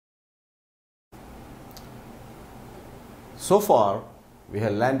So far, we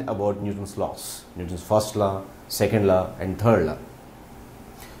have learned about Newton's laws, Newton's first law, second law, and third law.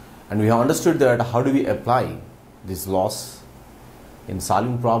 And we have understood that how do we apply these laws in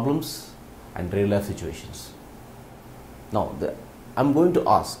solving problems and real life situations. Now, I'm going to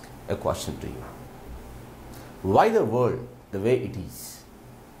ask a question to you. Why the world the way it is?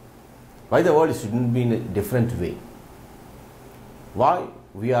 Why the world shouldn't be in a different way? Why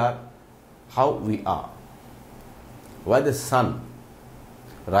we are how we are? Why the sun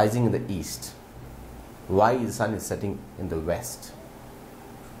rising in the east? Why the sun is setting in the west?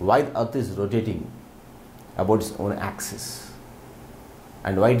 Why the earth is rotating about its own axis?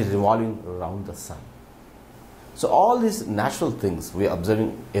 And why it is revolving around the sun? So all these natural things we are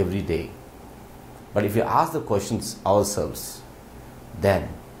observing every day. But if you ask the questions ourselves, then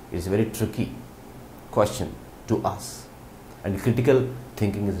it is a very tricky question to us. And critical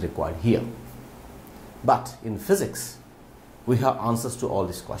thinking is required here. But in physics, we have answers to all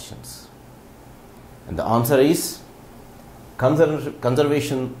these questions. And the answer is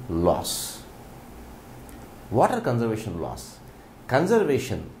conservation laws. What are conservation laws?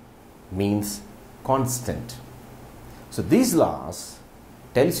 Conservation means constant. So these laws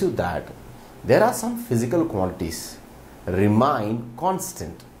tells you that there are some physical quantities remain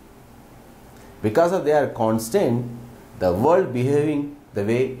constant. Because of they are constant, the world behaving the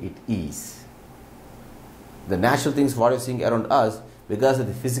way it is. The natural things what is seeing around us, because of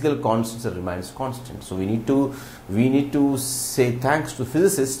the physical constants remains constant. So we need to say thanks to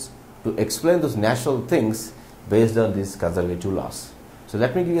physicists to explain those natural things based on these conservative laws. So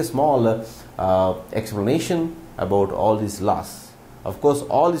let me give you a small explanation about all these laws. Of course,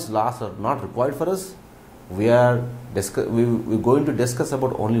 all these laws are not required for us. We're going to discuss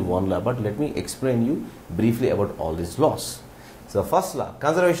about only one law, but let me explain you briefly about all these laws. So first law,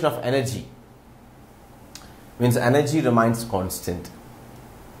 conservation of energy, means energy remains constant.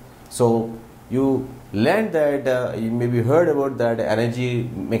 So you learned that you maybe heard about that energy,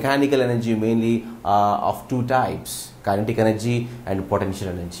 mechanical energy mainly of two types, kinetic energy and potential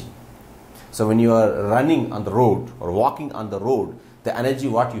energy. So when you are running on the road or walking on the road, the energy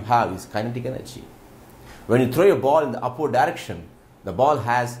what you have is kinetic energy. When you throw a ball in the upward direction, the ball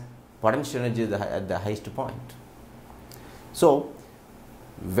has potential energy at the highest point. So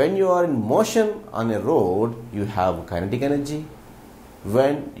when you are in motion on a road, you have kinetic energy.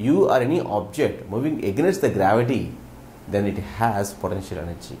 When you are any object moving against the gravity, then it has potential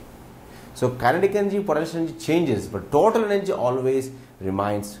energy. So kinetic energy, potential energy changes, but total energy always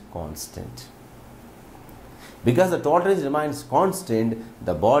remains constant. Because the total energy remains constant,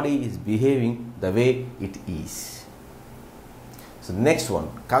 the body is behaving the way it is. So the next one,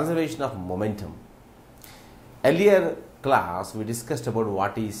 conservation of momentum. Earlier class we discussed about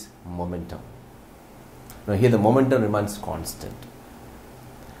what is momentum. Now here the momentum remains constant.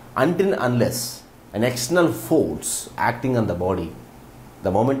 Until and unless an external force acting on the body,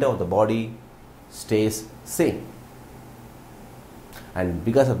 the momentum of the body stays same. And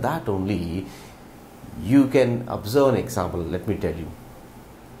because of that only, you can observe an example. Let me tell you.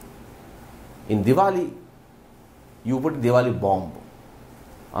 In Diwali, you put Diwali bomb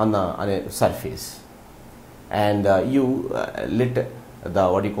on a surface, and you lit the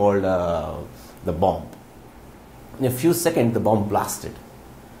what you call the bomb. In a few seconds, the bomb blasted.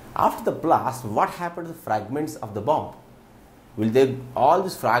 After the blast, what happened to the fragments of the bomb? All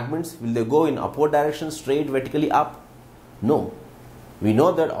these fragments, will they go in upward direction, straight, vertically up? No. We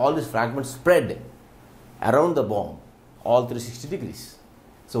know that all these fragments spread around the bomb, all 360 degrees.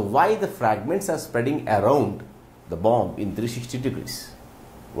 So why the fragments are spreading around the bomb in 360 degrees?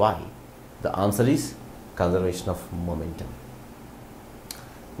 Why? The answer is conservation of momentum.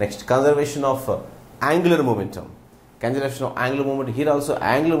 Next, conservation of angular momentum. Conservation of angular momentum. Here also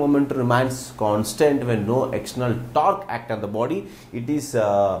angular momentum remains constant when no external torque acts on the body. It is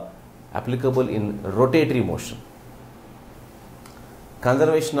applicable in rotatory motion.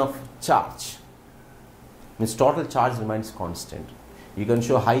 Conservation of charge. Means total charge remains constant. You can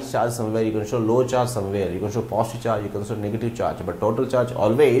show high charge somewhere, you can show low charge somewhere, you can show positive charge, you can show negative charge, but total charge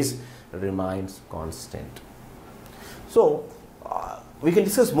always remains constant. So we can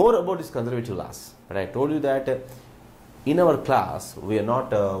discuss more about this conservative laws, but I told you that in our class we are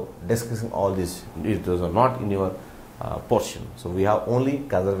not discussing all this. Those are not in your portion. So we have only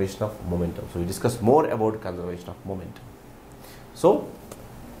conservation of momentum. So we discuss more about conservation of momentum. So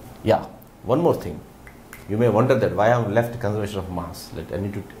yeah, one more thing. You may wonder that why I have left conservation of mass. I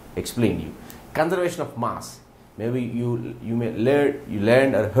need to explain you. Conservation of mass. Maybe you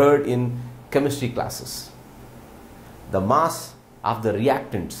learned or heard in chemistry classes. The mass of the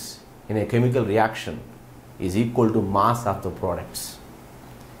reactants in a chemical reaction is equal to mass of the products.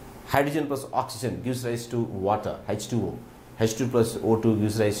 Hydrogen plus oxygen gives rise to water, H2O. H2 plus O2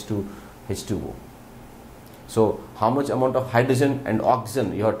 gives rise to H2O. So how much amount of hydrogen and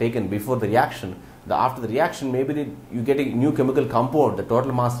oxygen you have taken before the reaction, after the reaction maybe you get a new chemical compound, the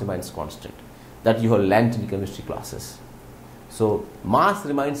total mass remains constant. That you have learnt in chemistry classes. So mass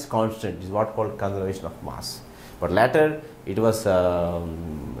remains constant is what called conservation of mass. But later it was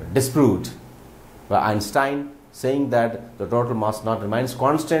disproved by Einstein, saying that the total mass not remains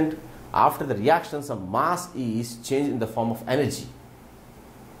constant. After the reaction, some mass is changed in the form of energy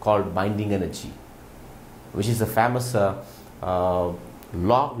called binding energy, which is the famous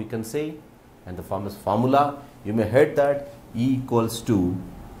law we can say, and the famous formula. You may heard that E equals to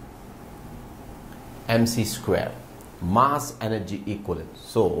mc square, mass energy equivalent.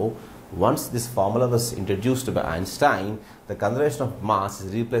 So once this formula was introduced by Einstein, the conservation of mass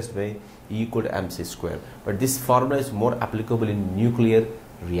is replaced by E equal to mc square. But this formula is more applicable in nuclear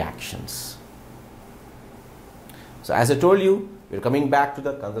reactions. So as I told you, we are coming back to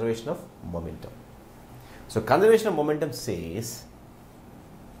the conservation of momentum. So conservation of momentum says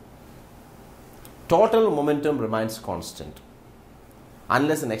total momentum remains constant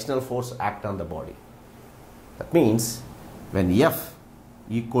unless an external force acts on the body. That means when F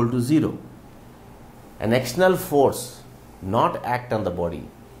equal to 0, an external force not act on the body,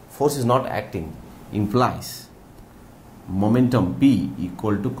 force is not acting, implies momentum P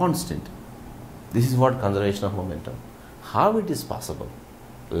equal to constant. This is what conservation of momentum. How it is possible?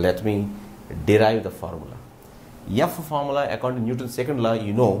 Let me derive the formula. F formula according to Newton's second law,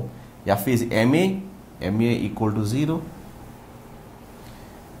 you know, F is ma equal to 0.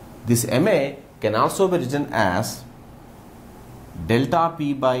 This ma can also be written as delta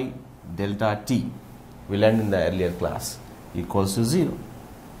P by delta T. We learned in the earlier class, equals to 0.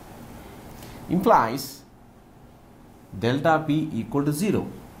 Implies delta P equal to 0,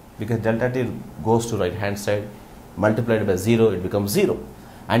 because delta T goes to right hand side, multiplied by 0, it becomes 0.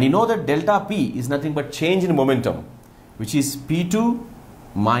 And you know that delta P is nothing but change in momentum, which is P2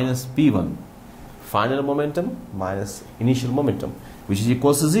 minus P1, final momentum minus initial momentum, which is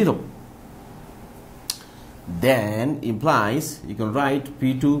equals to 0. Then implies you can write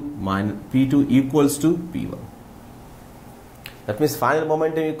P2 equals to P1. That means final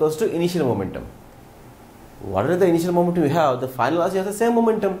momentum equals to initial momentum. Whatever the initial momentum you have, the final also has the same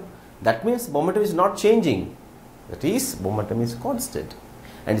momentum. That means momentum is not changing. That is, momentum is constant.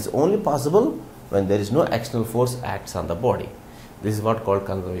 And it's only possible when there is no external force acts on the body. This is what called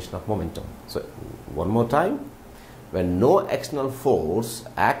conservation of momentum. So one more time, when no external force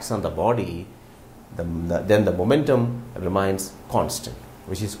acts on the body, then the momentum remains constant,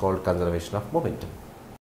 which is called conservation of momentum.